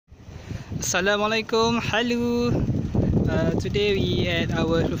Assalamualaikum, hello. Today we at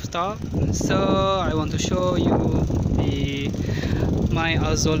our rooftop, so I want to show you my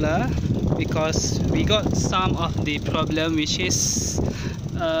Azolla, because we got some of the problem, which is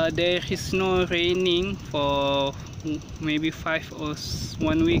there is no raining for maybe 5 or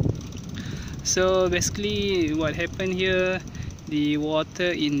 1 week. So basically what happened here, the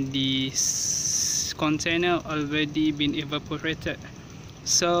water in this container already been evaporated,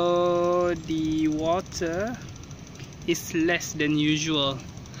 so the water is less than usual.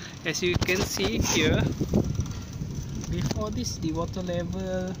 As you can see here, before this the water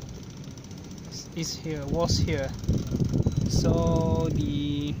level was here, so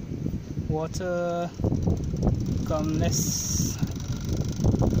the water become lesser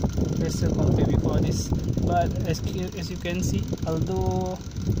compared before this. But as you can see, although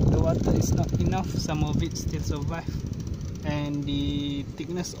the water is not enough, some of it still survive, and the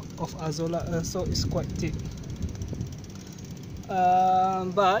thickness of Azolla also is quite thick.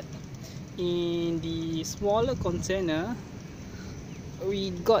 But in the smaller container,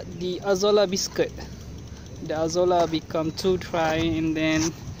 we got the Azolla biscuit. The Azolla become too dry, and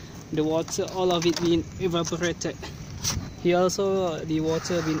then the water, all of it been evaporated. Here also the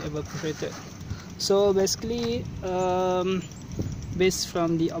water been evaporated. So basically, based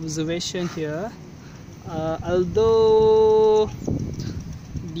from the observation here, although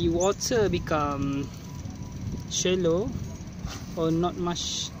the water become shallow or not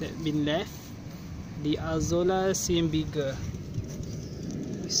much that been left, the Azolla seem bigger.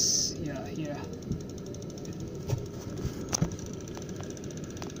 Yeah, here.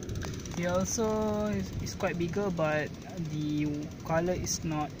 Here also is quite bigger, but the color is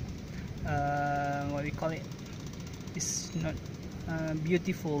not what we call it, it's not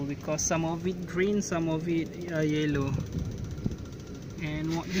beautiful, because some of it green, some of it yellow.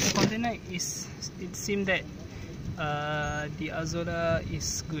 And this container is, it seems that the Azolla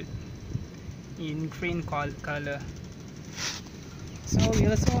is good in green color. So we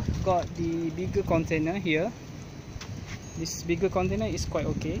also got the bigger container here. This bigger container is quite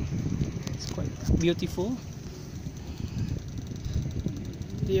okay, it's quite beautiful.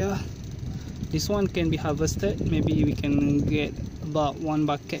 Yeah, this one can be harvested. Maybe we can get about 1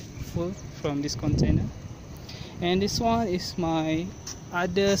 bucket full from this container. And this one is my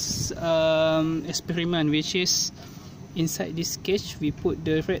other experiment, which is inside this cage we put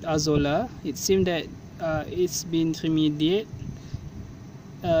the red Azolla. It seems that it's been remediated.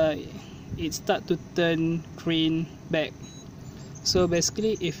 It start to turn green back. So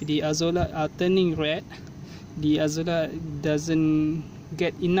basically, if the Azolla are turning red, the Azolla doesn't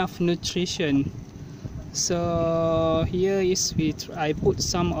get enough nutrition. So here is I put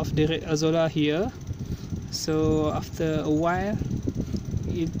some of the red Azolla here. So after a while,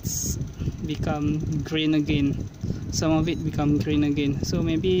 it's become green again. Some of it become green again. So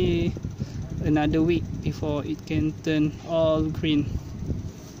maybe another week before it can turn all green.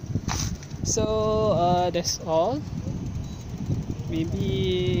 So that's all.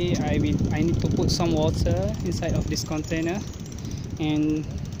 Maybe I need to put some water inside of this container, and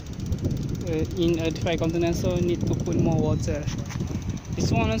in a dry container, so need to put more water. This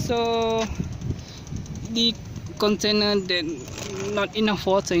one also, the container, that not enough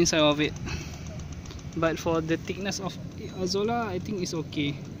water inside of it, but for the thickness of Azolla, I think it's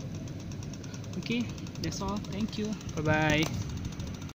okay. Okay, that's all. Thank you. Bye bye.